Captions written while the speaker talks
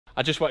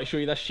I just want to show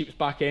you this sheep's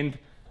back end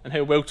and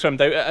how well trimmed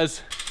out it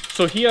is.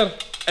 So here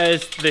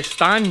is the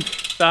stand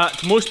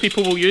that most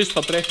people will use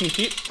for dressing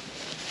sheep.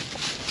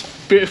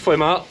 Beautifully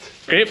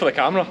marked, great for the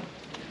camera.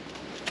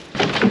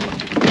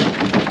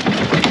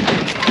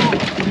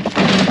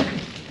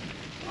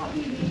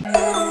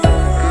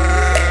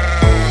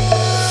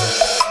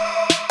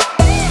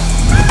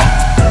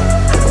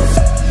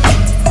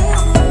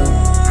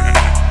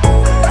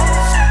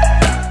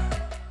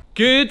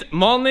 Good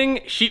morning,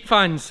 sheep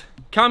fans.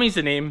 Cammy's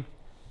the name,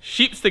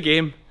 sheep's the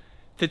game.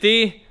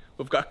 Today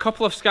we've got a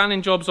couple of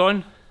scanning jobs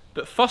on,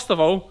 but first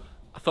of all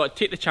I thought I'd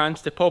take the chance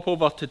to pop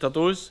over to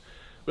Tardoes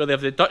where they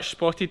have the Dutch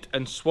Spotted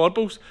and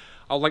Zwartbles.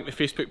 I'll link the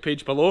Facebook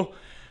page below,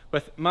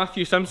 with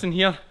Matthew Simpson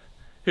here,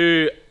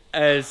 who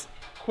is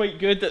quite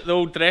good at the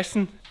old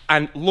dressing,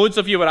 and loads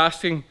of you were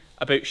asking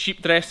about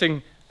sheep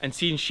dressing and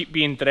seeing sheep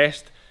being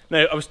dressed.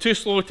 Now I was too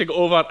slow to go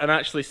over and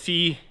actually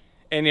see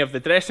any of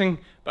the dressing,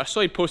 but I saw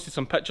he posted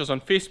some pictures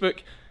on Facebook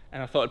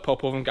and I thought I'd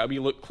pop over and get a wee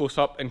look close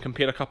up and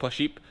compare a couple of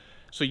sheep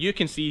so you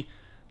can see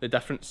the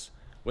difference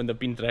when they've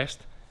been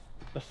dressed.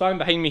 The stand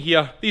behind me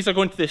here, these are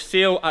going to the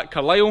sale at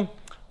Carlisle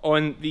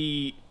on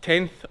the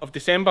 10th of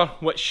December,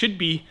 which should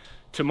be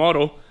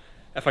tomorrow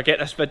if I get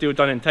this video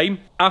done in time.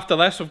 After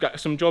this we've got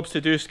some jobs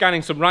to do,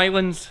 scanning some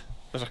Ryelands.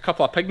 There's a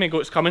couple of Pygmy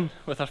goats coming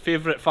with our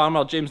favourite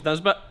farmer James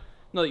Nisbet.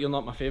 Not that you're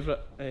not my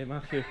favourite,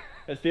 Matthew,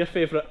 it's their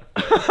favourite.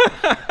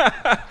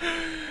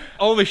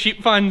 All the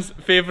sheep fans'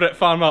 favourite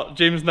farmer,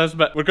 James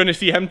Nisbet. We're going to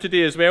see him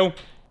today as well.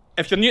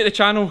 If you're new to the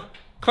channel,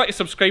 click the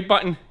subscribe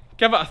button,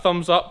 give it a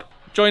thumbs up,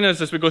 join us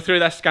as we go through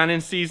this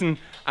scanning season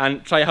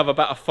and try to have a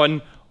bit of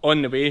fun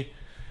on the way.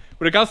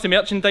 With regards to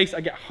merchandise,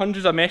 I get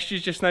hundreds of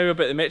messages just now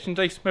about the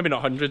merchandise. Maybe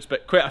not hundreds,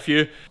 but quite a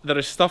few. There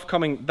is stuff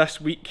coming this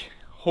week,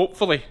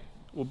 hopefully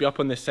will be up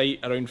on the site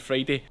around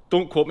Friday.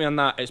 Don't quote me on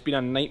that, it's been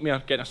a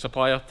nightmare getting a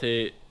supplier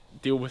to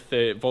deal with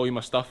the volume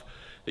of stuff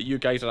that you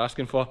guys are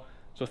asking for.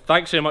 So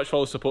thanks very much for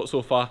all the support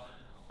so far.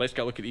 Let's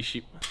get a look at these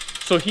sheep.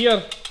 So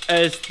here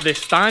is the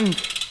stand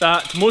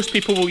that most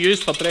people will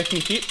use for dressing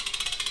sheep.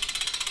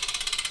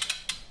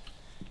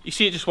 You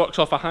see it just works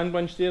off a hand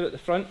winch there at the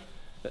front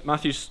that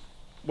Matthew's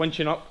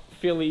winching up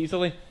fairly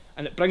easily,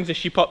 and it brings the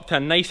sheep up to a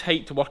nice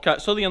height to work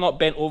at so that you're not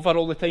bent over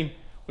all the time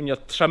when you're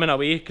trimming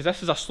away, because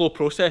this is a slow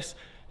process.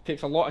 It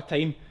takes a lot of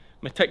time,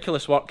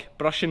 meticulous work,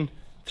 brushing,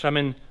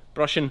 trimming,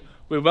 brushing.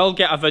 We will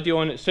get a video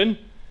on it soon,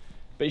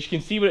 but as you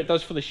can see what it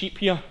does for the sheep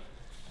here.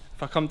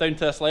 If I come down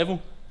to this level,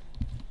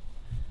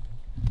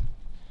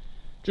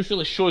 just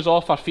really shows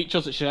off our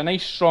features. It's a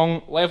nice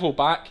strong level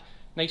back,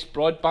 nice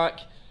broad back,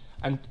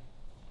 and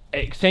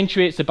it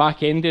accentuates the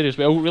back end there as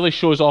well. Really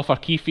shows off our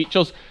key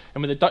features.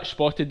 And with the Dutch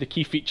Spotted, the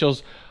key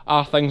features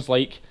are things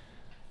like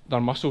their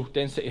muscle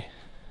density.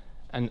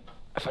 And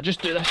if I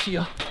just do this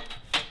here,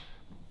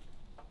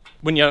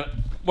 one of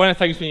the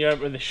things when you're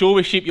out with the show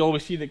with sheep, you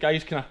always see the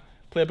guys kind of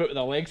play about with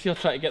their legs here,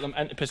 try to get them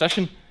into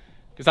position,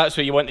 because that's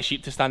where you want the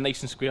sheep to stand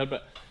nice and square.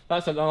 But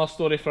that's another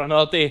story for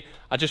another day.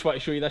 I just want to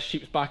show you this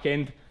sheep's back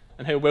end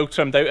and how well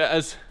trimmed out it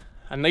is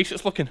and nice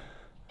it's looking.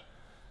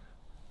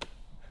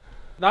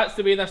 That's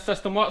the way this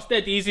system works,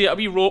 dead easy. A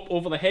wee rope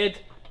over the head,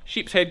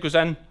 sheep's head goes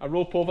in, a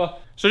rope over.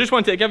 So I just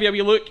wanted to give you a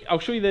wee look. I'll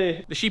show you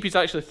the sheep he's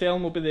actually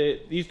selling will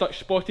be these Dutch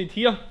Spotted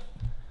here.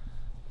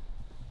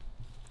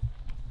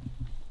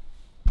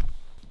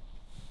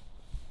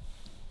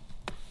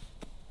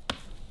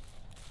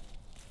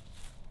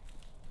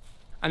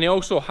 And he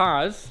also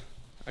has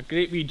a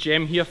great wee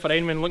gem here for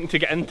anyone looking to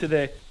get into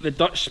the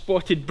Dutch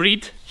Spotted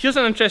breed. Here's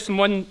an interesting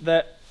one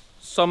that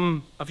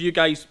some of you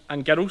guys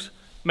and girls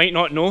might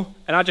not know,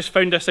 and I just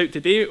found this out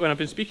today when I've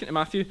been speaking to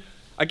Matthew.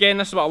 Again,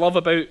 this is what I love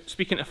about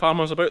speaking to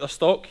farmers about their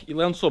stock. You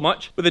learn so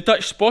much. With the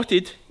Dutch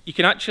Spotted, you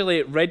can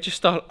actually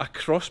register a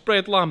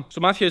crossbred lamb.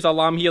 So Matthew has a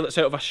lamb here that's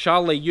out of a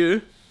Charolais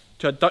ewe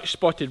to a Dutch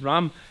Spotted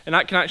ram, and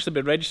that can actually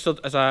be registered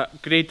as a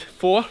grade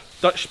 4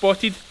 Dutch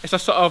Spotted. It's a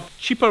sort of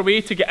cheaper way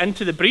to get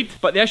into the breed,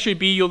 but the issue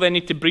be you'll then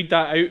need to breed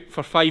that out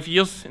for 5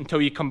 years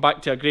until you come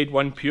back to a grade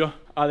 1 pure.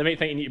 They might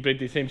think you need to breed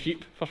the same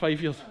sheep for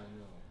 5 years.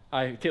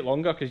 It'd take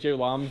longer because you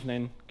have lambs and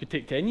then could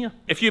take 10 years.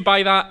 If you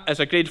buy that as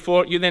a grade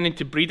 4, you then need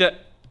to breed it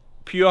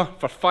pure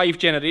for 5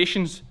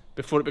 generations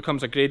before it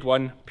becomes a grade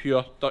 1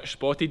 pure Dutch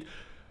Spotted.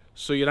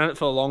 So you're in it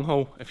for the long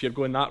haul if you're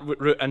going that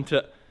route into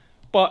it.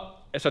 But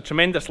it's a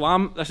tremendous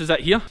lamb. This is it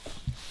here.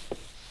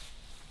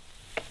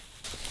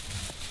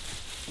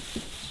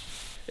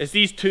 It's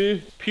these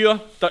two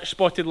pure Dutch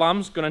Spotted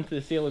lambs going into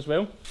the sale as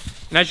well.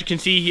 And as you can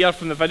see here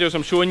from the videos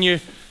I'm showing you,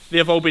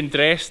 they've all been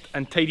dressed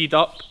and tidied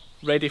up,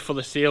 ready for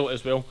the sale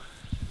as well.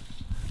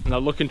 And they're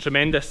looking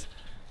tremendous.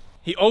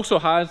 He also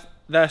has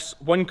this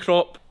one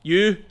crop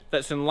ewe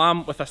that's in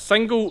lamb with a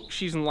single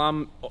she's in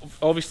lamb,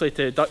 obviously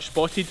to Dutch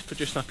Spotted,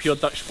 producing a pure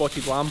Dutch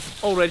Spotted lamb.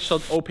 All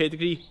registered, all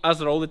pedigree,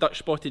 as are all the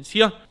Dutch Spotteds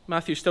here.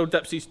 Matthew still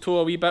dips his toe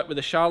a wee bit with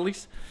the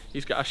Charolais.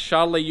 He's got a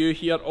Charolais ewe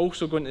here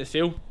also going to the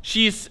sale.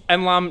 She's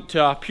in lamb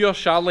to a pure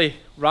Charolais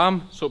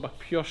ram, so it'll be a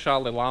pure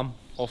Charolais lamb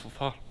off of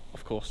her,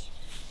 of course.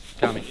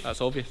 Cammy,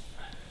 that's obvious.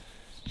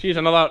 She's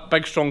another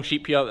big strong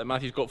sheep here that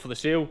Matthew's got for the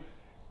sale.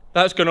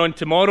 That's going on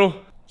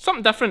tomorrow.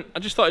 Something different. I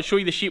just thought I'd show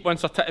you the sheep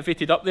once they're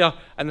titivated up there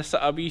and this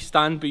a wee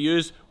stand we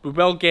use. We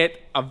will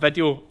get a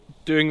video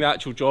doing the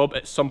actual job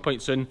at some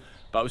point soon,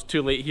 but I was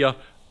too late here.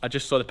 I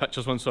just saw the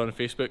pictures once on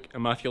Facebook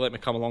and Matthew let me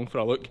come along for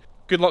a look.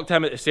 Good luck to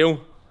him at the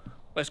sale.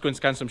 Let's go and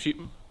scan some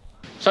sheep.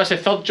 So that's the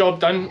third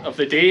job done of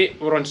the day.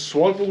 We're on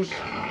Zwartbles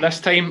this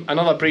time,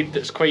 another breed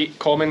that's quite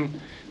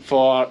common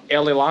for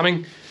early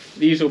lambing.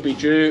 These will be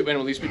due, when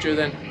will these be due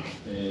then?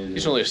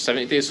 These are only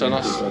 70 days, so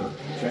that's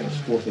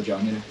 24th of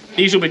January.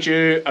 These will be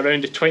due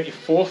around the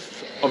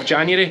 24th of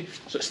January,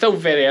 so it's still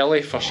very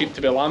early for sheep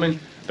to be lambing,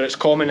 but it's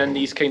common in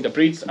these kind of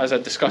breeds, as I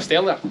discussed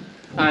earlier.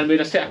 And we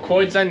had a set of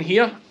quads in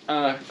here,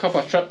 a couple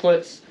of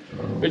triplets,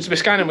 which will be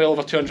scanning well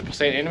over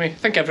 200% anyway. I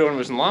think everyone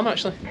was in lamb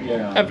actually.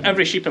 Yeah.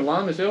 Every sheep in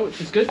lamb as well,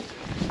 which is good.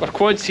 Our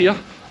quads here.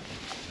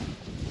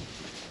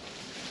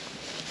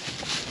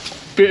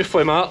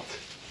 Beautifully marked.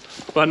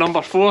 With a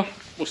number 4.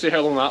 We'll see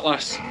how long that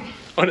lasts.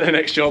 On to the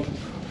next job.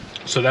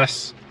 So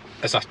this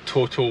is a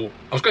total,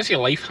 I was going to say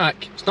life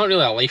hack. It's not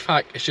really a life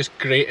hack, it's just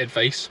great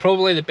advice.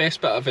 Probably the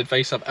best bit of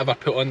advice I've ever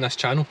put on this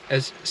channel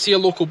is see a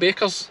local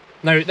baker's.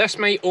 Now this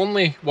might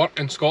only work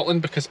in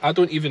Scotland because I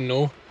don't even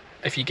know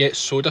if you get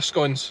soda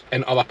scones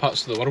in other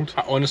parts of the world.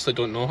 I honestly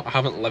don't know. I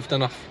haven't lived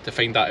enough to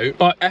find that out.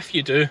 But if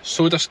you do,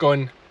 soda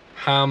scone,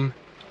 ham,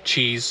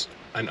 cheese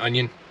and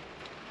onion,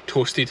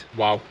 toasted,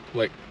 wow,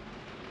 like,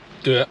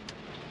 do it.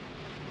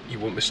 You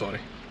won't be sorry.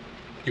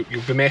 You'll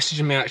be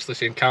messaging me actually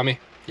saying, Cammy,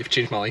 you've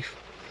changed my life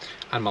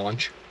and my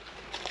lunch.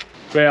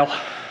 Well,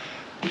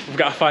 we've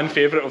got a fan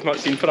favourite we've not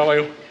seen for a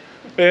while.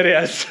 There he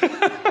is.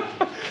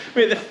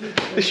 Mate,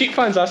 the sheep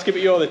fans ask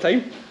about you all the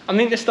time. I'm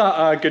needing to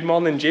start a Good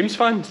Morning James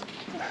fans.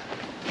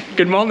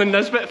 Good Morning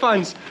Nisbet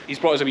fans. He's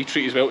brought us a wee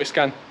treat as well to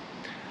scan.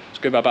 It's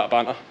going to be a bit of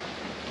banter.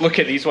 Look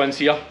at these ones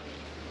here.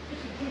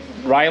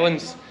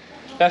 Ryelands.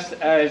 This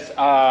is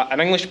an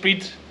English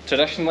breed,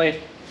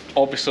 traditionally.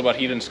 Obviously we're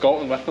here in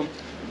Scotland with them.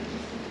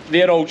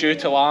 They're all due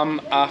to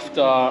lamb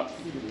after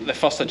the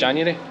 1st of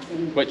January,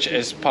 which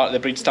is part of the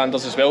breed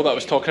standards as well that I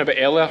was talking about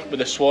earlier with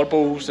the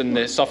Zwartbles and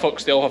the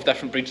Suffolks. They all have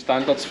different breed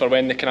standards for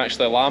when they can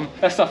actually lamb.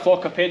 This is a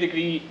flock of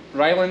pedigree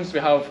Ryelands. We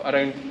have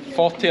around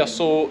 40 or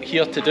so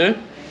here to do.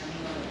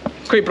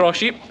 Quite broad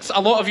sheep. So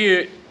a lot of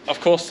you, of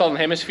course, Southern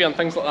Hemisphere and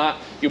things like that,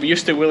 you'll be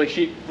used to woolly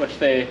sheep with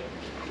the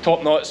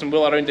top knots and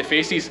wool around the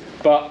faces,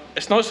 but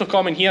it's not so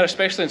common here,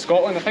 especially in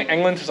Scotland. I think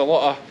England has a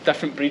lot of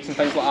different breeds and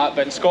things like that,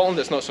 but in Scotland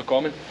it's not so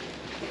common.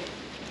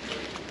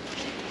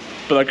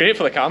 But they're great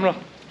for the camera.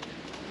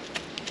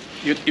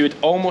 You would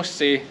almost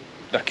say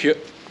they're cute.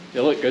 They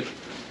look good.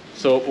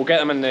 So we'll get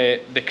them in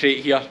the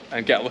crate here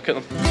and get a look at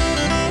them.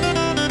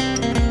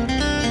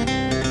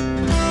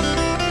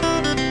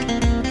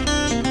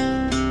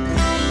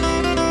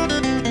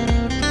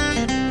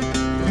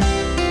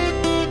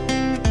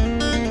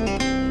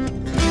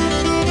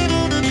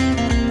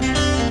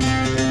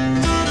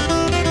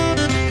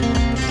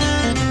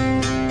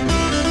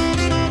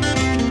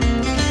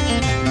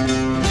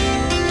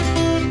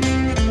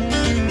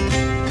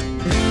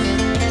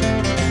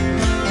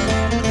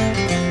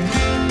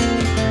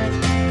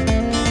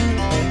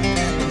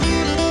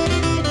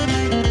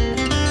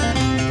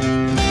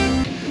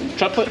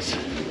 Triplets.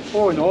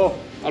 Oh no.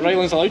 Are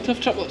Ryelands allowed to have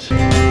triplets?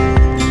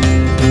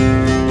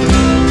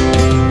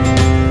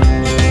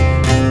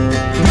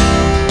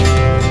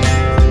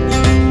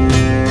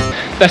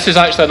 This is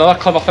actually another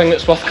clever thing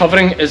that's worth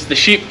covering, is the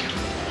sheep.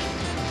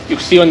 You'll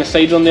see on the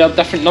side on there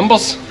different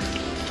numbers.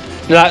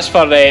 Now that's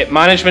for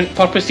management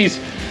purposes,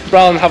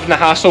 rather than having the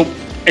hassle,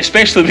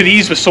 especially with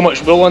these with so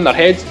much wool on their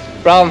heads,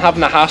 rather than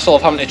having the hassle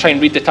of having to try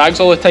and read the tags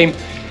all the time.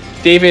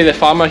 Davey, the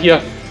farmer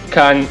here,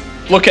 can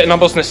look at the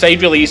numbers on the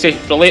side really easy,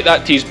 relate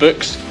that to his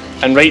books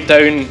and write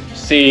down,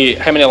 say,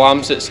 how many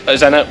lambs is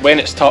in it, when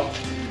it's tucked.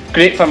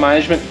 Great for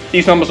management.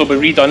 These numbers will be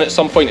redone at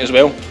some point as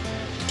well,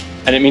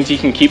 and it means he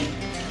can keep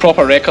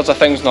proper records of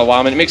things in the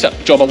lamb, and it makes the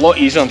job a lot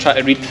easier than trying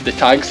to read the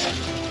tags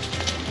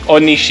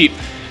on these sheep.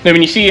 Now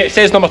when you see it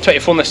says number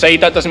 24 on the side,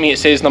 that doesn't mean it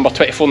says number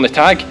 24 on the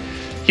tag.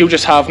 He'll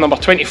just have number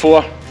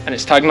 24 and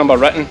its tag number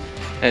written,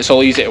 and it's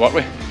all easy to work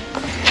with.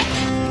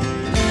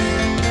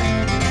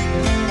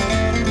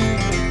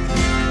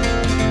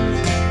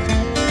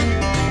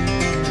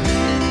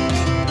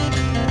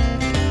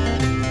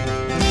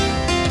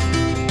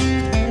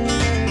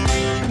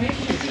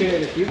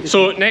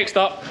 So next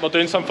up, we're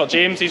doing something for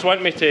James. He's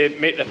wanting me to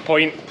make the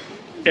point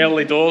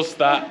early doors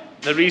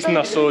that the reason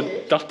they're so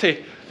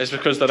dirty is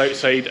because they're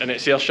outside and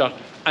it's Ayrshire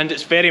and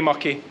it's very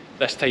mucky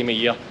this time of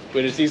year.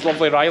 Whereas these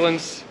lovely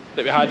Ryelands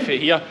that we had for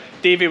here,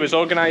 Davey was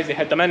organised, he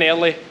had them in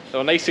early, they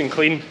were nice and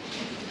clean.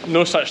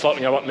 No such luck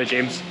when you're working with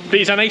James. But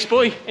he's a nice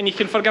boy and you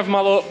can forgive him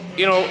a lot.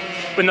 You know,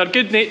 when they're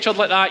good natured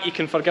like that, you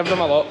can forgive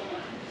them a lot.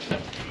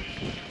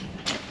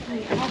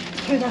 Right, I'll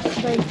do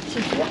this right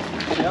to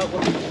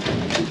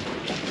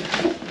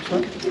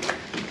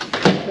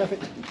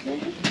Perfect.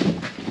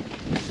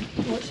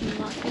 what's in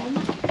that one.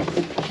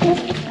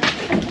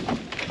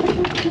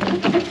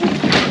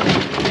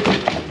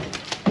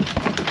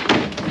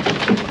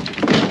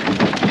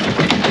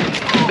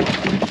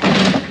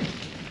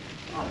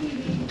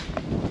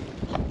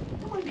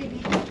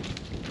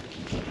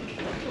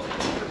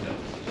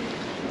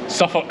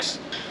 Suffolks.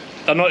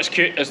 They're not as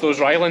cute as those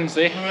Ryelands,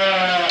 eh?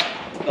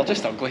 They're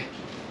just ugly.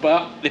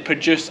 But they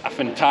produce a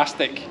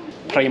fantastic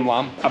prime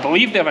lamb. I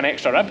believe they have an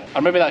extra rib,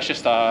 or maybe that's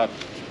just a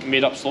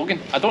made up slogan.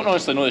 I don't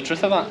honestly know the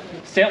truth of that.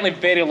 Certainly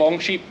very long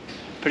sheep,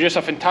 produce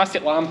a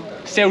fantastic lamb,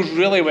 sells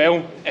really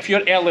well. If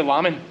you're early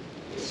lambing,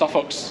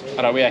 Suffolks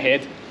are a way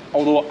ahead.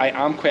 Although I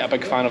am quite a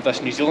big fan of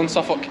this New Zealand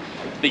Suffolk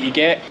that you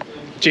get.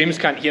 James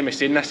can't hear me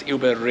saying this, he'll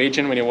be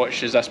raging when he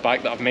watches this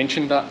back that I've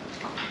mentioned that.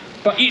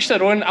 But each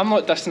their own, I'm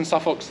not dissing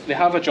Suffolks, they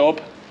have a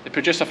job. They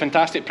produce a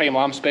fantastic prime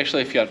lamb,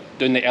 especially if you're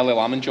doing the early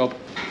lambing job.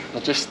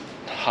 They're just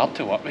hard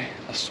to work with.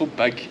 They're so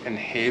big and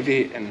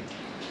heavy, and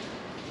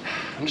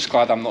I'm just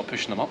glad I'm not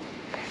pushing them up.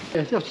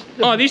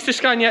 Oh, are these to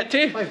scan yet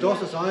too? 5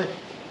 Dorsets, aye.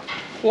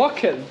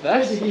 Look at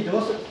this. Pedigree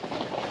Dorsets.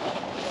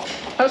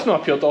 That's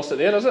not a pure Dorset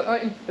there, is it? Are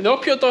they all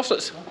pure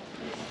Dorsets?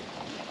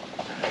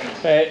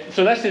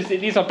 So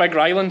these are big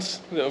Ryelands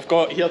that I've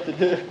got here to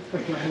do.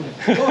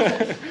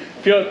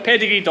 Pure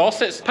pedigree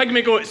Dorsets,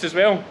 Pygmy goats as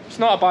well. It's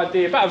not a bad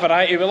day, a bit of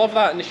variety, we love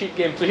that in the sheep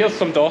game. So here's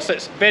some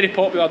Dorsets, very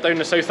popular down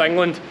in South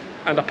England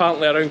and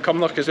apparently around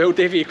Cumnock as well.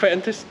 Davey, you quite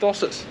into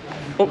Dorsets?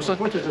 Hope so.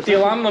 Do you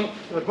lamb them?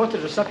 We've got the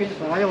recipients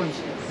for Ryelands.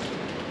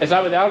 Is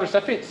that what they are,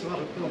 recipients?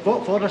 We've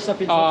got 4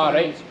 recipients. Ah,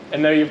 right.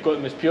 And now you've got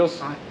them as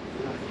pures? Aye.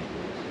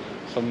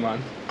 Some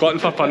man. Glutton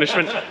for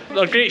punishment.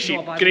 They're great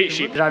sheep, great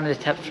sheep. Ran the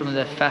tips from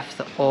the 5th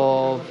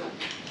of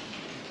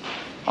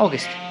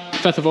August.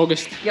 5th of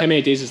August? Yep. How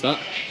many days is that?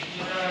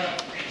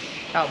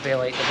 That'll be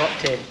like, they're up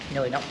to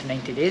nearly up to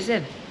 90 days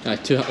then. Aye,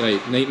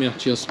 right, nightmare,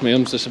 cheers. My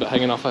arm's just a bit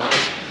hanging off it.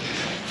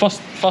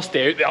 First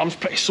day out, the arm's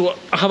pretty sore.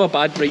 I have a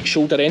bad right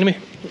shoulder anyway.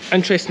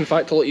 Interesting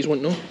fact, a lot of you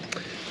won't know.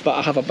 But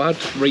I have a bad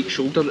right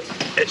shoulder.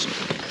 It's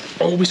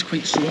always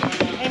quite sore.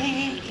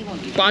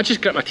 But I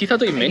just grit my teeth, I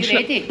don't even mention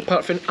it.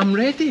 Apart from, I'm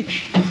ready.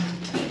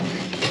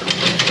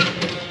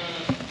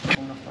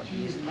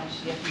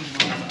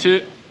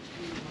 2.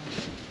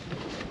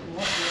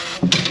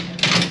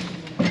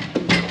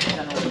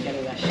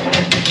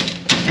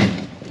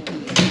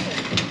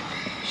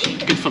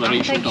 Good for the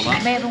right shoulder,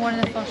 that. Maybe one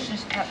of the first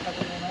just tapped up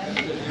the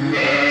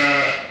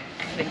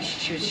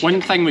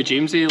One thing with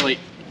Jamesy, like,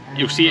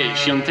 you'll see it at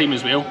shearing time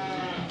as well.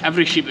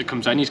 Every sheep that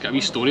comes in, he's got a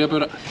wee story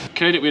about it.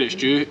 Credit where it's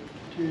due.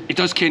 He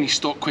does ken his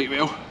stock quite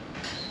well.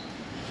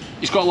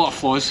 He's got a lot of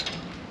flaws,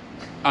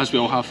 as we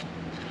all have.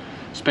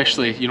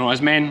 Especially, you know,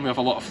 as men, we have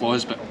a lot of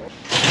flaws, but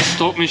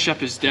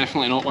stockmanship is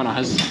definitely not one of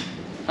his.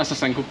 That's a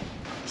single.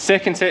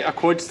 Second set of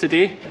quads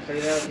today.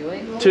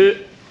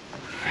 2.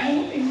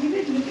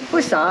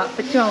 What's that?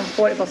 For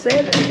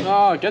 240%?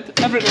 Ah, good.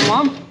 Everything in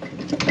lamb.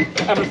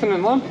 Everything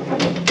in lamb.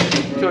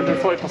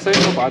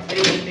 240%, not bad.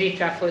 3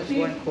 triplets,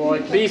 1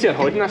 quad. Be easier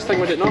holding this thing,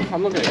 would it not?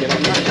 I'm not going to get it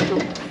in that.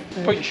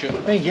 No. Point and shoot.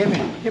 Hey, get me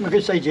a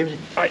good side, James.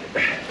 Aye.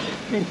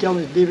 You can tell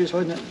me David's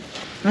holding it.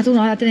 I don't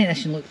know, I didn't think this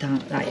should look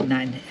that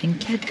in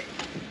kid.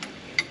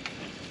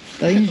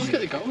 Look at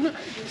the gut on it.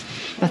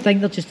 I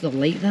think they're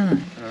like that.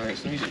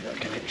 It's not easy to get a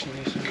connection in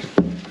these things.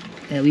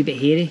 A wee bit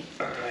hairy.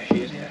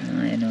 Hairy,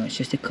 yeah. I know, it's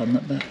just the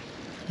Cumnock bit.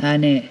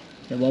 And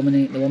the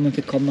woman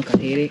for Cumnock are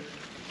hairy.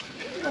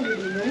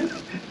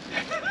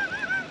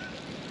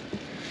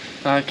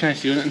 Can I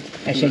see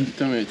anything?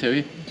 Don't want to tell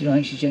you. Do you not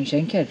think she's young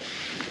shin kid?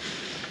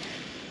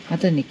 I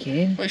didn't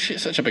care. Why is she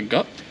such a big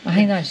gut? I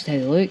think that's just how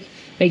they look.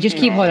 Right, just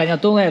keep holding her,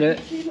 don't let her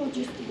out.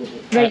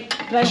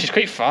 Right, She's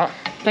quite fat.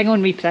 bring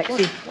on wee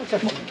Prixie.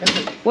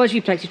 What's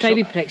wee Prixie? Try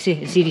wee Prixie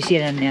and see if you see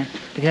it in there.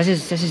 Because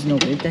this is no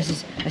good. This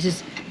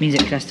is means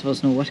that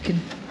Christopher's not working.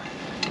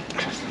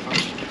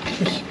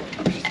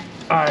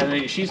 Aye,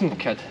 right, she's in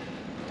kid.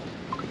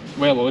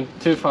 Well on,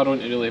 too far on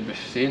to really be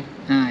saying.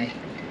 Aye.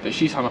 But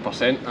she's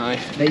 100%, aye.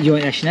 Right, you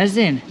want this is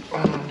then? Oh,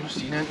 I've not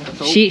seen it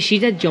at all. She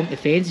did jump the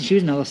fence and she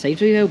was on the other side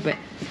for a while, but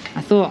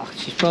I thought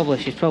she's probably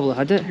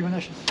had it.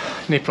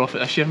 No profit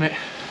this year, mate.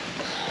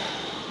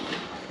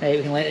 Right,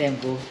 we can let them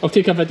go. I'll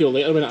take a video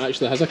later when it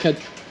actually has a kid.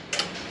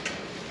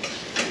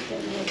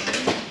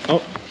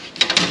 Oh.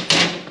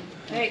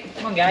 Right,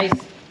 come on guys.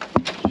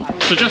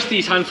 So just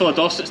these handful of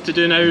Dorsets to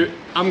do now.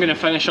 I'm going to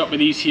finish up with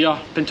these here.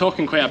 Been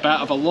talking quite a bit.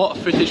 I've a lot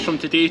of footage from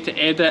today to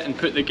edit and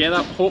put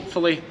together.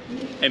 Hopefully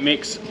it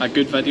makes a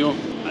good video.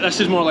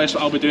 This is more or less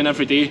what I'll be doing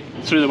every day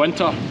through the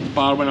winter,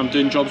 bar when I'm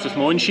doing jobs with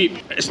my own sheep.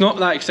 It's not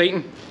that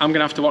exciting. I'm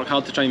going to have to work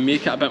hard to try and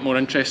make it a bit more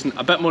interesting,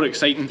 a bit more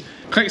exciting.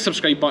 Click the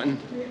subscribe button,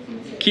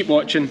 keep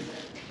watching.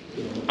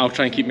 I'll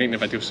try and keep making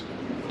the videos.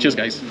 Cheers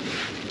guys.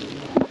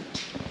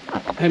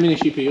 How many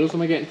sheep of yours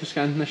am I getting to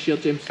scan this year,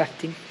 James?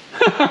 15.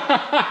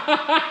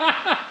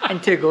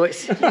 And 2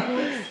 goats.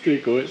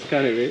 2 goats,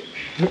 can't wait.